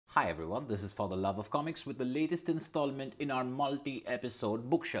Hi everyone, this is For the Love of Comics with the latest installment in our multi-episode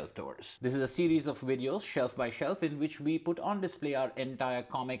bookshelf tours. This is a series of videos, shelf by shelf, in which we put on display our entire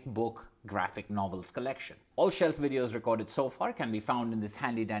comic book graphic novels collection. All shelf videos recorded so far can be found in this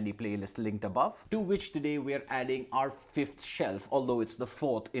handy dandy playlist linked above, to which today we're adding our fifth shelf, although it's the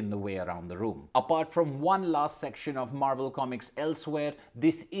fourth in the way around the room. Apart from one last section of Marvel Comics elsewhere,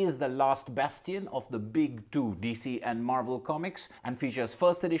 this is the last bastion of the big two DC and Marvel Comics and features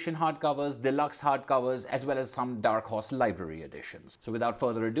first edition hardcovers, deluxe hardcovers, as well as some Dark Horse library editions. So without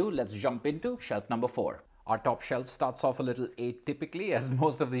further ado, let's jump into shelf number 4. Our top shelf starts off a little atypically, as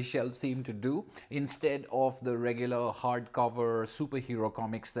most of these shelves seem to do. Instead of the regular hardcover superhero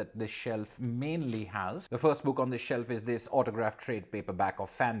comics that this shelf mainly has, the first book on this shelf is this autographed trade paperback of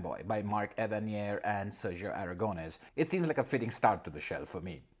Fanboy by Mark Evanier and Sergio Aragonés. It seems like a fitting start to the shelf for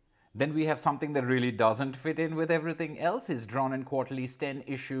me. Then we have something that really doesn't fit in with everything else, is Drawn and Quarterly's 10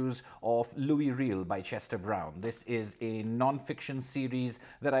 issues of Louis Riel by Chester Brown. This is a non-fiction series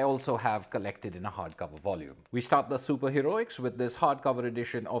that I also have collected in a hardcover volume. We start the superheroics with this hardcover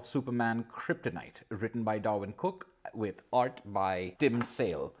edition of Superman Kryptonite, written by Darwyn Cooke with art by Tim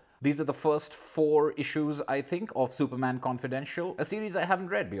Sale. These are the first 4 issues, I think, of Superman Confidential, a series I haven't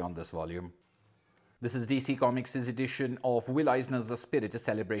read beyond this volume. This is DC Comics' edition of Will Eisner's The Spirit, a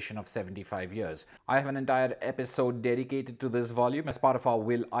celebration of 75 years. I have an entire episode dedicated to this volume as part of our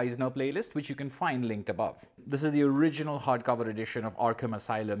Will Eisner playlist, which you can find linked above. This is the original hardcover edition of Arkham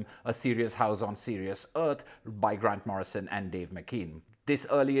Asylum, A Serious House on Serious Earth by Grant Morrison and Dave McKean. This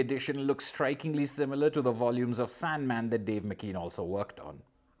early edition looks strikingly similar to the volumes of Sandman that Dave McKean also worked on.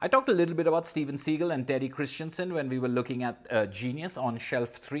 I talked a little bit about Steven Seagal and Terry Christensen when we were looking at Genius on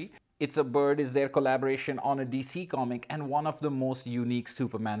Shelf 3. It's a Bird is their collaboration on a DC comic and one of the most unique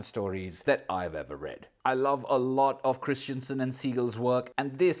Superman stories that I've ever read. I love a lot of Christensen and Seagal's work,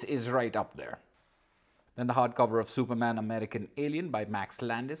 and this is right up there. Then the hardcover of Superman American Alien by Max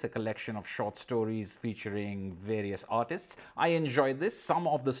Landis, a collection of short stories featuring various artists. I enjoyed this. Some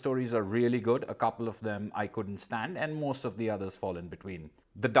of the stories are really good. A couple of them I couldn't stand, and most of the others fall in between.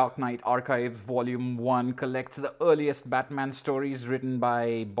 The Dark Knight Archives Volume 1 collects the earliest Batman stories written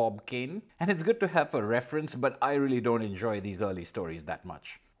by Bob Kane. And it's good to have a reference, but I really don't enjoy these early stories that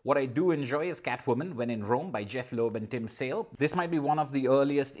much. What I do enjoy is Catwoman When in Rome by Jeph Loeb and Tim Sale. This might be one of the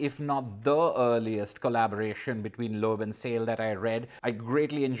earliest, if not the earliest, collaboration between Loeb and Sale that I read. I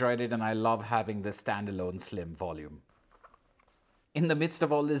greatly enjoyed it, and I love having this standalone slim volume. In the midst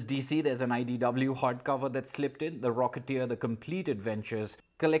of all this DC, there's an IDW hardcover that slipped in, The Rocketeer, The Complete Adventures,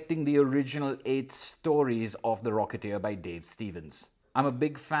 collecting the original 8 stories of The Rocketeer by Dave Stevens. I'm a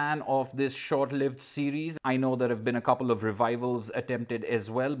big fan of this short-lived series. I know there have been a couple of revivals attempted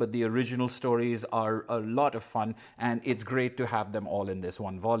as well, but the original stories are a lot of fun, and it's great to have them all in this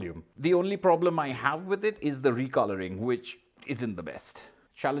one volume. The only problem I have with it is the recoloring, which isn't the best.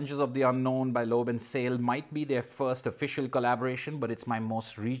 Challenges of the Unknown by Loeb and Sale might be their first official collaboration, but it's my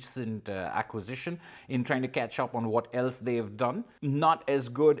most recent acquisition in trying to catch up on what else they've done. Not as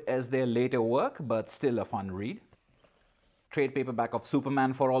good as their later work, but still a fun read. Trade paperback of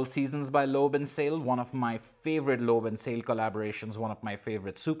Superman for All Seasons by Loeb and Sale, one of my favorite Loeb and Sale collaborations, one of my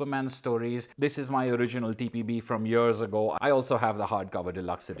favorite Superman stories. This is my original TPB from years ago. I also have the hardcover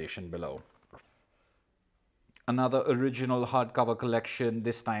deluxe edition below. Another original hardcover collection,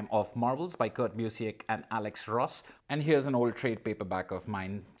 this time of Marvels by Kurt Busiek and Alex Ross. And here's an old trade paperback of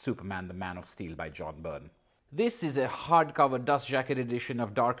mine, Superman the Man of Steel by John Byrne. This is a hardcover dust jacket edition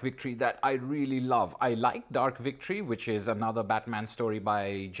of Dark Victory that I really love. I like Dark Victory, which is another Batman story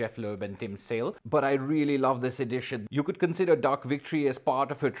by Jeph Loeb and Tim Sale, but I really love this edition. You could consider Dark Victory as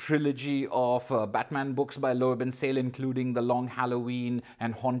part of a trilogy of Batman books by Loeb and Sale, including The Long Halloween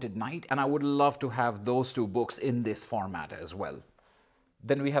and Haunted Night, and I would love to have those 2 books in this format as well.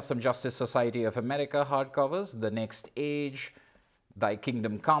 Then we have some Justice Society of America hardcovers, The Next Age, Thy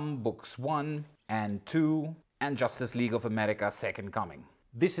Kingdom Come, Books 1 and 2, and Justice League of America Second Coming.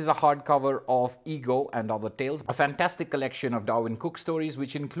 This is a hardcover of Ego and Other Tales, a fantastic collection of Darwyn Cooke stories,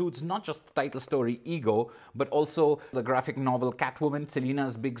 which includes not just the title story Ego, but also the graphic novel Catwoman,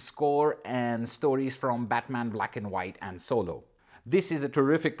 Selina's Big Score, and stories from Batman Black and White and Solo. This is a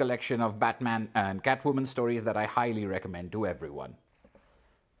terrific collection of Batman and Catwoman stories that I highly recommend to everyone.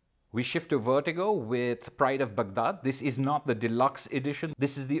 We shift to Vertigo with Pride of Baghdad. This is not the deluxe edition.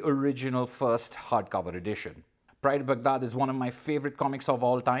 This is the original first hardcover edition. Pride of Baghdad is one of my favorite comics of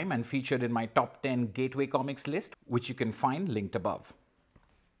all time and featured in my top 10 Gateway Comics list, which you can find linked above.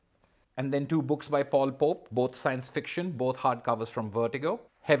 And then 2 books by Paul Pope, both science fiction, both hardcovers from Vertigo,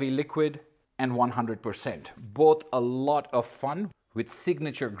 Heavy Liquid and 100%. Both a lot of fun. with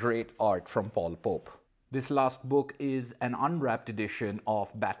signature great art from Paul Pope. This last book is an unwrapped edition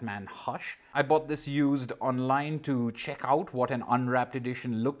of Batman Hush. I bought this used online to check out what an unwrapped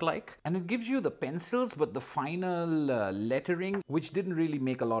edition looked like. And it gives you the pencils, but the final lettering, which didn't really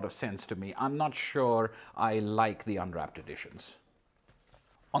make a lot of sense to me. I'm not sure I like the unwrapped editions.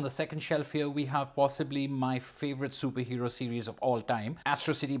 On the second shelf here, we have possibly my favorite superhero series of all time,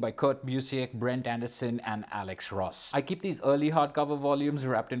 Astro City by Kurt Busiek, Brent Anderson, and Alex Ross. I keep these early hardcover volumes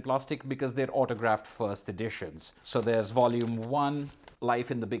wrapped in plastic because they're autographed first editions. So there's Volume 1,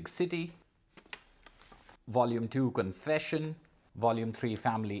 Life in the Big City, Volume 2, Confession, Volume 3,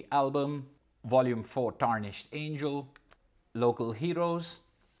 Family Album, Volume 4, Tarnished Angel, Local Heroes,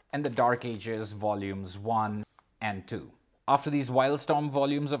 and the Dark Ages Volumes 1 and 2. After these Wildstorm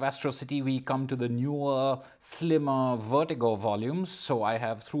volumes of Astro City, we come to the newer, slimmer Vertigo volumes. So I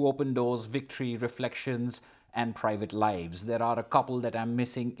have Through Open Doors, Victory, Reflections, and Private Lives. There are a couple that I'm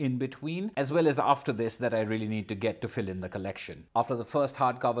missing in between, as well as after this that I really need to get to fill in the collection. After the first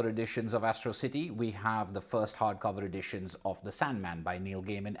hardcover editions of Astro City, we have the first hardcover editions of The Sandman by Neil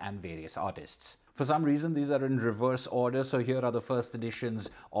Gaiman and various artists. For some reason, these are in reverse order. So here are the first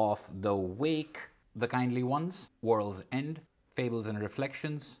editions of The Wake, The Kindly Ones, World's End, Fables and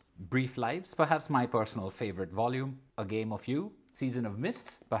Reflections, Brief Lives, perhaps my personal favorite volume, A Game of You, Season of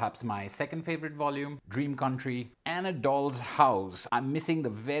Mists, perhaps my second favorite volume, Dream Country, and A Doll's House. I'm missing the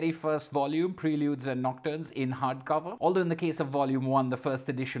very first volume, Preludes and Nocturnes, in hardcover, although in the case of Volume 1, the first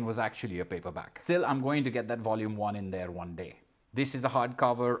edition was actually a paperback. Still, I'm going to get that Volume 1 in there one day. This is a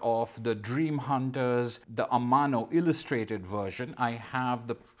hardcover of the Dream Hunters, the Amano illustrated version. I have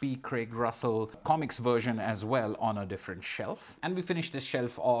the P. Craig Russell comics version as well on a different shelf. And we finish this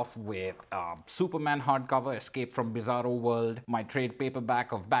shelf off with Superman hardcover, Escape from Bizarro World, my trade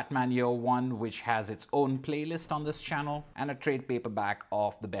paperback of Batman Year One, which has its own playlist on this channel, and a trade paperback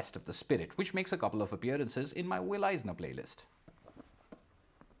of The Best of the Spirit, which makes a couple of appearances in my Will Eisner playlist.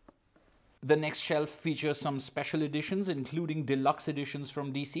 The next shelf features some special editions, including deluxe editions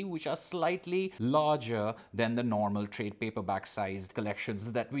from DC, which are slightly larger than the normal trade paperback sized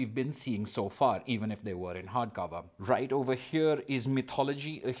collections that we've been seeing so far, even if they were in hardcover. Right over here is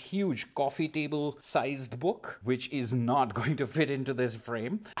Mythology, a huge coffee table sized book, which is not going to fit into this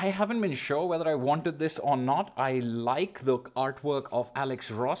frame. I haven't been sure whether I wanted this or not. I like the artwork of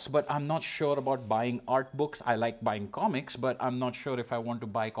Alex Ross, but I'm not sure about buying art books. I like buying comics, but I'm not sure if I want to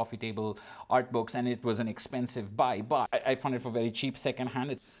buy coffee table art books, and it was an expensive buy, but I found it for very cheap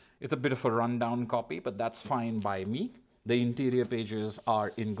secondhand. It's a bit of a rundown copy, but that's fine by me. The interior pages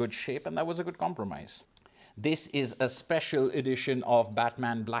are in good shape, and that was a good compromise. This is a special edition of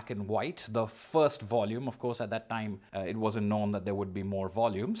Batman Black and White, the first volume. Of course, at that time, it wasn't known that there would be more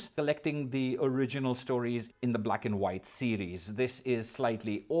volumes, collecting the original stories in the Black and White series. This is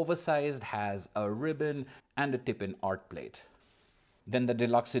slightly oversized, has a ribbon and a tip-in art plate. Then the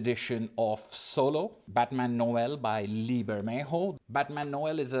deluxe edition of Solo, Batman Noel by Lee Bermejo. Batman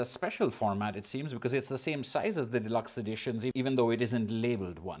Noel is a special format, it seems, because it's the same size as the deluxe editions, even though it isn't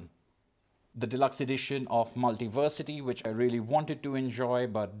labeled one. The deluxe edition of Multiversity, which I really wanted to enjoy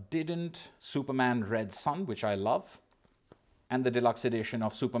but didn't. Superman Red Sun, which I love. And the deluxe edition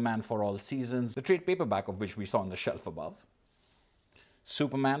of Superman for All Seasons, the trade paperback of which we saw on the shelf above.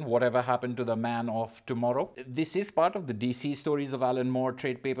 Superman, Whatever Happened to the Man of Tomorrow. This is part of the DC Stories of Alan Moore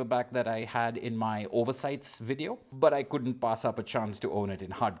trade paperback that I had in my Oversights video, but I couldn't pass up a chance to own it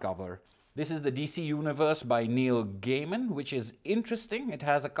in hardcover. This is the DC Universe by Neil Gaiman, which is interesting. It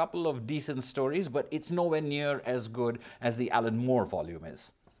has a couple of decent stories, but it's nowhere near as good as the Alan Moore volume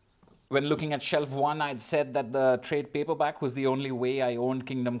is. When looking at shelf 1, I'd said that the trade paperback was the only way I owned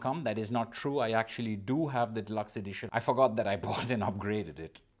Kingdom Come. That is not true. I actually do have the deluxe edition. I forgot that I bought and upgraded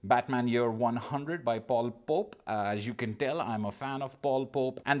it. Batman Year 100 by Paul Pope. As you can tell, I'm a fan of Paul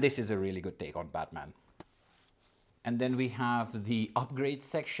Pope, and this is a really good take on Batman. And then we have the upgrade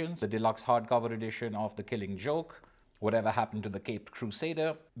sections, the deluxe hardcover edition of The Killing Joke, Whatever Happened to the Caped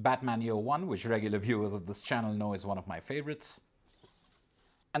Crusader, Batman Year 1, which regular viewers of this channel know is one of my favorites.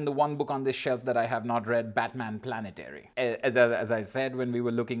 And the one book on this shelf that I have not read, Batman Planetary. As I said when we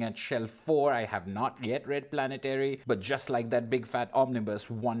were looking at shelf 4, I have not yet read Planetary, but just like that big fat omnibus,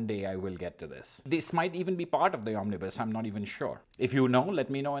 one day I will get to this. This might even be part of the omnibus, I'm not even sure. If you know, let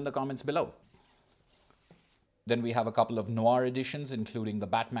me know in the comments below. Then we have a couple of noir editions, including the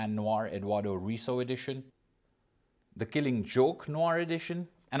Batman Noir Eduardo Riso edition, the Killing Joke Noir edition,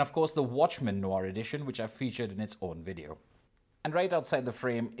 and of course the Watchmen Noir edition, which I've featured in its own video. And right outside the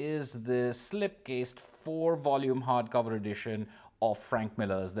frame is the slip-cased 4-volume hardcover edition of Frank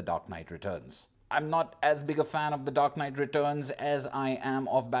Miller's The Dark Knight Returns. I'm not as big a fan of The Dark Knight Returns as I am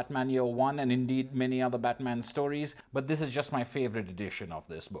of Batman Year One and indeed many other Batman stories, but this is just my favorite edition of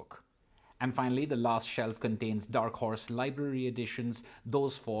this book. And finally, the last shelf contains Dark Horse Library editions,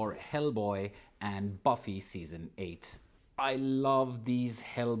 those for Hellboy and Buffy Season 8. I love these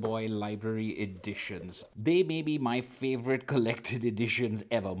Hellboy library editions. They may be my favorite collected editions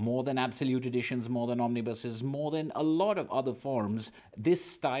ever. More than absolute editions, more than omnibuses, more than a lot of other forms. This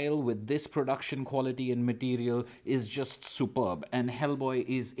style with this production quality and material is just superb. And Hellboy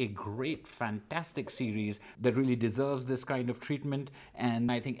is a great, fantastic series that really deserves this kind of treatment.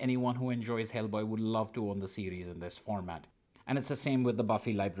 And I think anyone who enjoys Hellboy would love to own the series in this format. And it's the same with the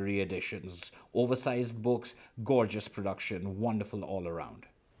Buffy library editions. Oversized books, gorgeous production, wonderful all around.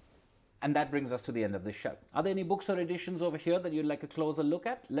 And that brings us to the end of this shelf. Are there any books or editions over here that you'd like a closer look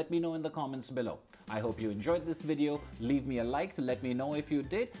at? Let me know in the comments below. I hope you enjoyed this video. Leave me a like to let me know if you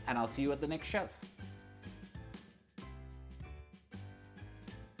did, and I'll see you at the next shelf.